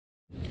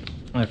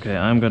Okay,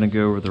 I'm going to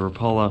go over the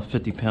Rapala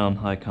 50-pound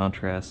high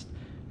contrast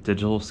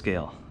digital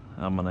scale.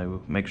 I'm going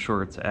to make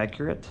sure it's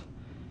accurate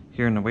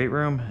here in the weight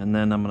room, and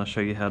then I'm going to show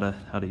you how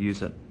to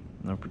use it.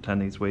 I'll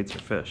pretend these weights are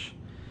fish.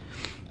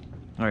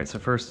 Alright, so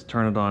first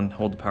turn it on,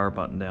 hold the power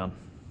button down.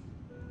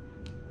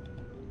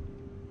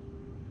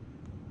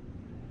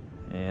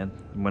 And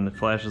when it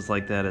flashes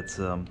like that, it's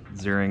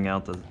zeroing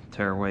out the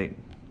Tare weight,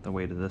 the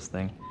weight of this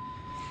thing.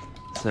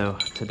 So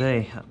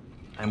today,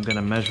 I'm going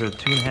to measure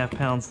 2.5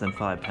 pounds, then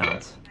 5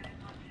 pounds.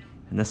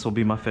 And this will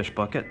be my fish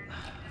bucket.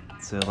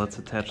 So let's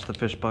attach the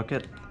fish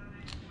bucket.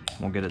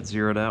 We'll get it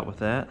zeroed out with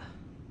that.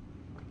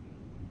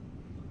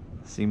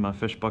 See, my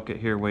fish bucket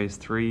here weighs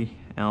 3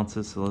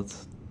 ounces, so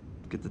let's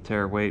get the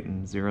Tare weight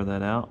and zero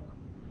that out.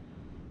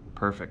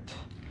 Perfect.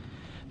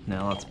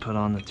 Now let's put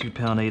on the 2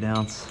 pound 8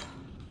 ounce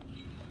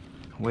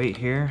weight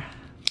here.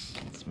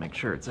 Let's make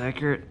sure it's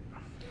accurate.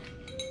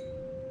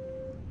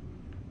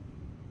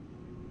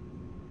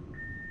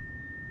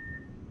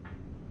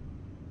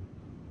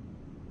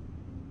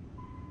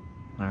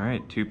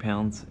 Alright, 2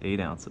 pounds 8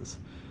 ounces.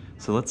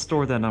 So let's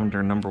store that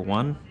under number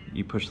 1.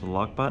 You push the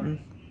lock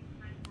button,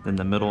 then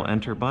the middle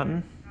enter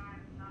button.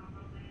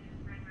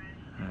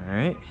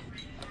 Alright,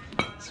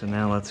 so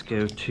now let's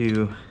go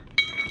to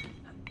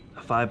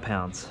 5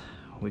 pounds.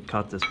 We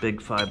caught this big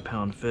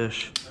 5-pound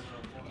fish.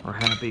 We're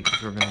happy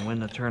because we're going to win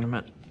the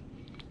tournament.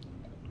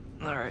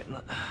 Alright,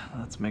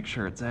 let's make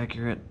sure it's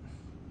accurate.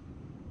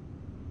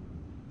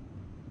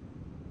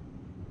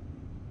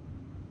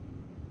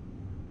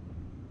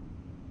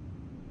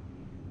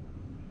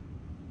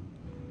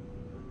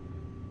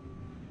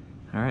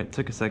 Alright,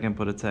 took a second,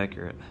 but it's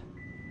accurate.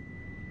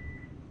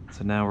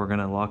 So now we're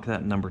going to lock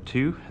that number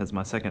 2 as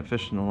my second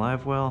fish in the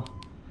live well.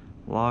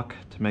 Lock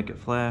to make it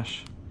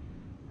flash.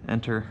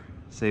 Enter,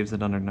 saves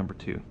it under number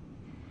 2.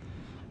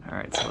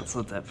 Alright, so let's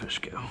let that fish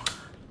go.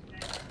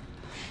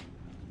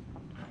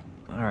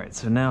 Alright,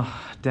 so now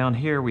down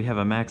here we have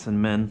a max and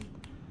min.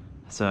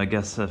 So I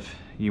guess if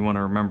you want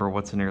to remember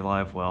what's in your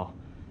live well,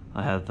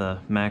 I have the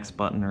max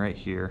button right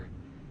here.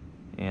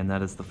 And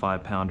that is the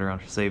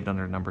 5-pounder saved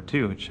under number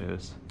 2, it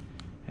shows.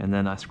 And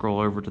then I scroll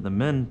over to the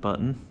min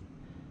button,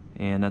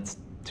 and that's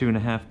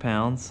 2.5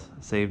 pounds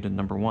saved in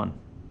number 1.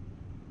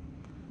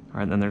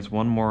 Alright, then there's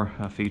one more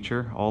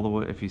feature. All the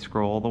way, if you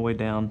scroll all the way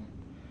down,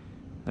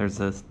 there's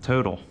a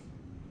total.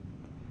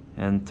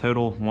 And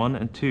total 1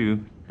 and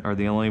 2 are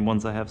the only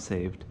ones I have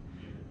saved.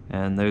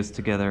 And those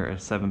together are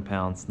 7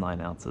 pounds 9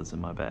 ounces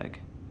in my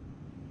bag.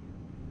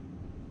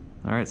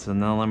 Alright, so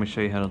now let me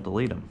show you how to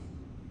delete them.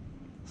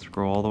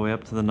 Scroll all the way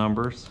up to the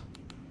numbers.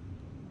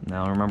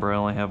 Now remember, I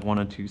only have 1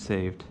 and 2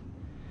 saved.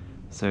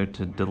 So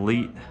to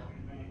delete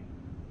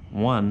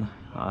 1,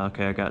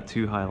 okay, I got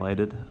 2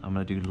 highlighted. I'm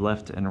going to do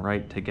left and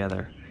right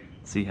together.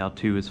 See how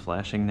 2 is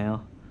flashing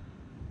now?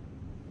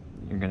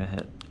 You're going to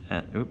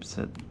hit, oops,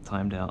 it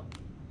timed out.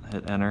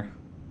 Hit enter,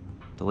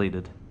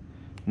 deleted.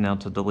 Now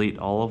to delete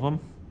all of them,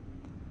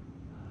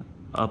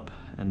 up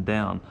and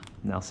down.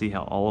 Now see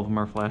how all of them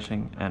are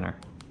flashing? Enter.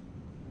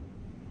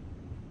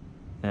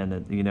 And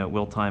it, you know, it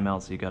will time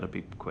out, so you got to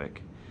be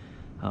quick.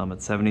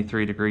 It's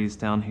 73 degrees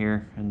down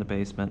here in the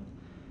basement,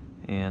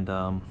 and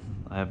I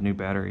have new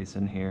batteries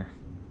in here.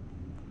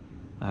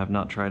 I have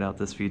not tried out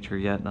this feature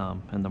yet.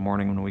 In the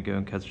morning when we go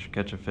and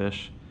catch a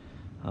fish,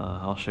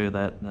 I'll show you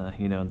that,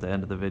 you know, at the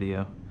end of the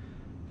video,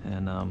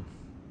 and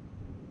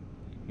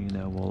you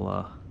know,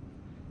 we'll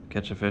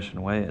catch a fish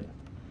and weigh it.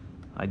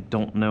 I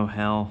don't know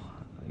how,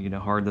 you know,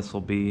 hard this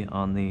will be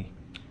on the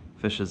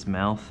fish's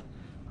mouth.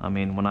 I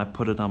mean, when I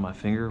put it on my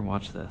finger,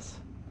 watch this.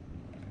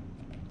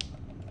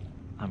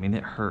 I mean,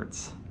 it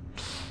hurts.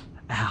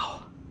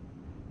 Ow.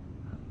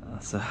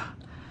 So,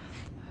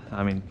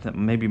 I mean,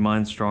 maybe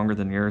mine's stronger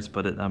than yours,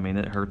 but it, I mean,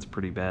 it hurts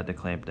pretty bad to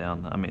clamp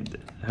down. I mean,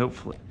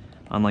 hopefully,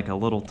 on like a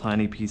little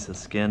tiny piece of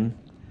skin,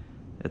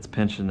 it's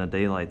pinching the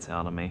daylights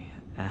out of me.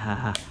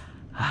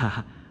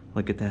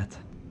 Look at that.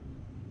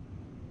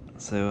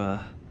 So,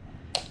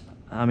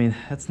 I mean,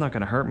 it's not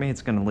gonna hurt me.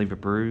 It's gonna leave a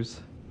bruise,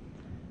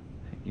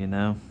 you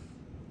know.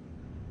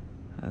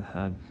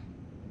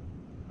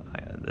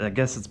 I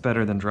guess it's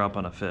better than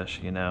dropping a fish,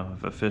 you know,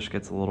 if a fish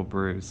gets a little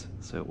bruise,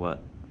 so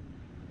what?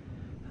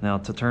 Now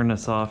to turn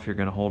this off, you're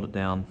gonna hold it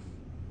down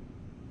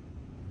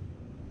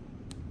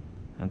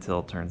until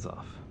it turns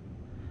off.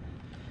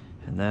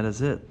 And that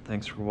is it.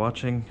 Thanks for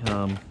watching.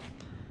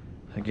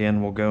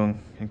 Again, we'll go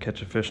and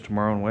catch a fish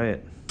tomorrow and weigh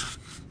it.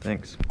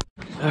 Thanks.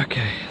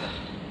 Okay.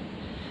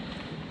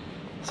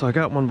 So I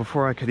got one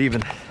before I could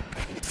even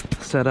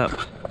set up.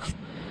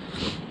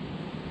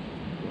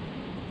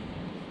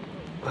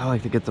 I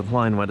like to get the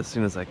line wet as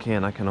soon as I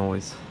can. I can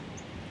always...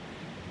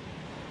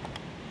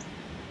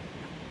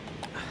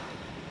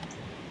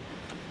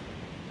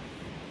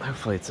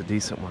 Hopefully it's a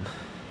decent one.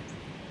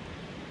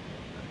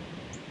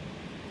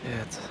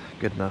 Yeah, it's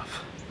good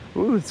enough.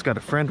 Ooh, it's got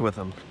a friend with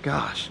him.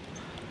 Gosh.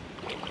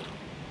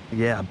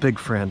 Yeah, big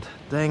friend.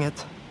 Dang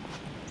it.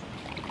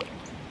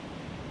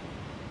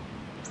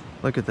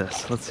 Look at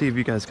this. Let's see if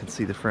you guys can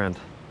see the friend.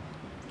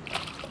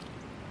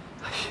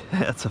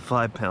 That's a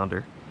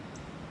 5-pounder.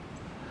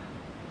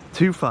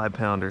 2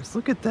 5-pounders.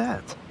 Look at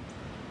that.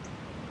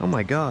 Oh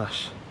my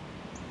gosh.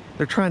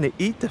 They're trying to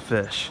eat the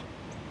fish.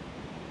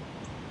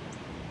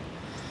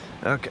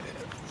 Okay,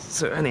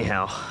 so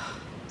anyhow,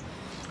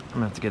 I'm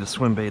gonna have to get a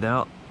swim bait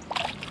out,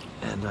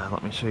 and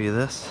let me show you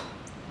this.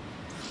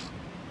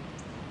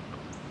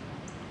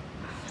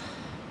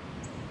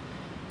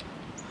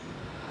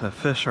 The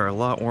fish are a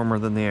lot warmer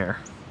than the air.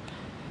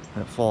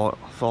 That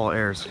fall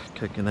air's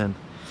kicking in.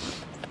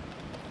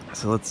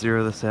 So let's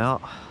zero this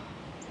out.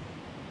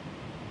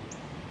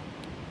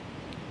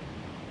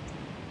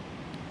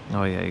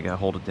 Oh yeah, you gotta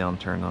hold it down,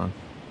 turn on.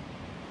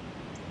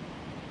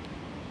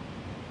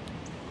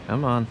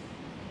 Come on.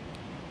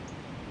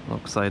 I'm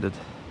excited.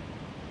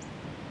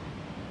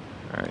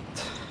 All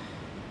right.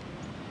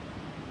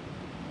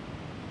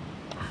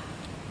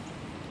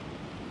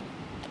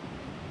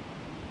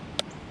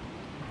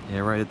 Yeah,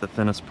 right at the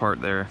thinnest part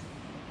there.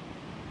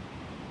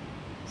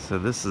 So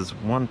this is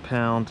 1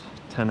 pound,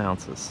 10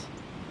 ounces.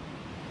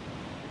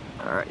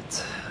 All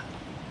right.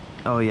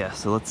 Oh yeah,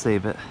 so let's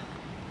save it.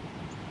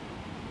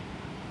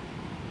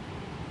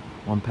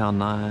 1 pound,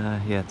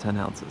 9, yeah, 10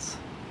 ounces.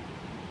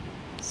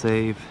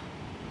 Save.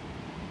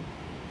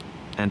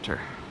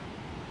 Enter.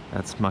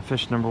 That's my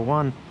fish number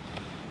 1.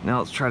 Now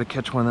let's try to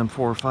catch one of them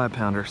 4 or 5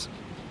 pounders.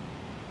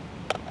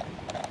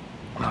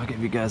 I'll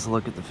give you guys a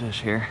look at the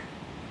fish here.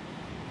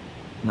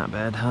 Not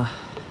bad, huh?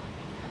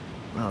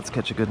 Well, let's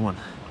catch a good one.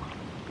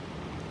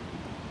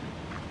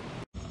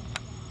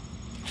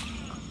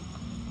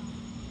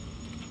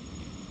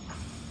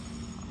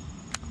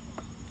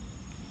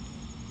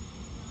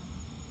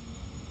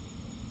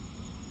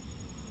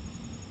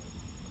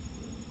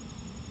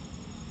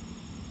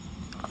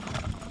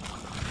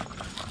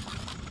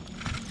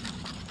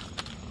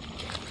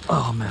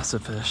 Oh,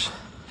 massive fish.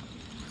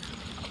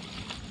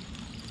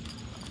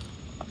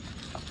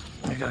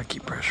 I gotta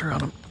keep pressure on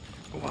him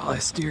while I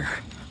steer.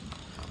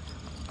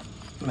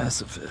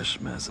 Massive fish,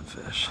 massive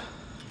fish.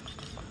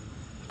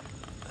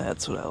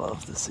 That's what I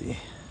love to see.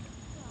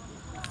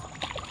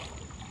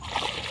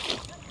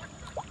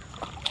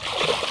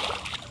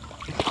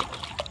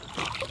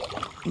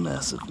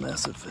 Massive,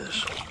 massive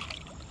fish.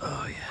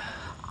 Oh yeah.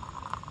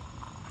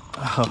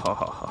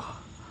 Oh.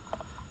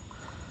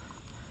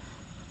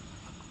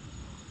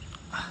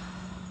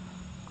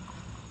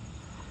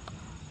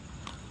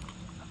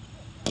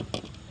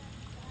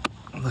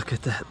 Look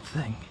at that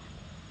thing.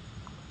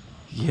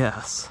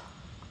 Yes.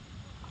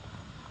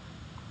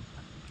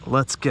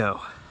 Let's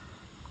go.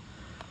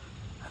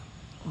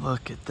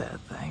 Look at that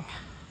thing.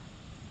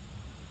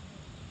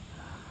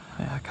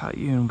 Yeah, I caught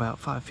you in about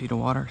 5 feet of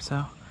water, so.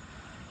 All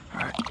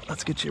right,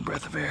 let's get you a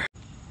breath of air.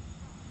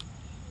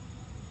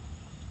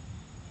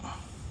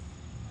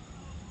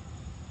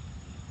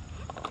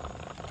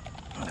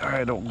 All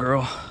right, old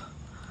girl.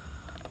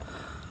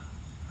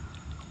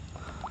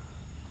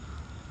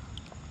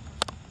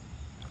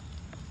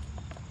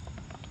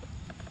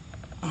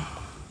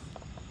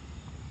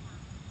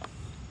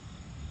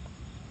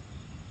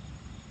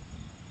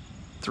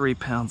 £3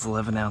 pounds,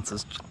 11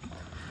 ounces.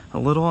 A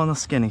little on the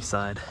skinny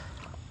side.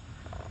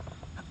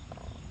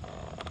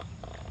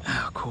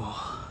 Oh, cool.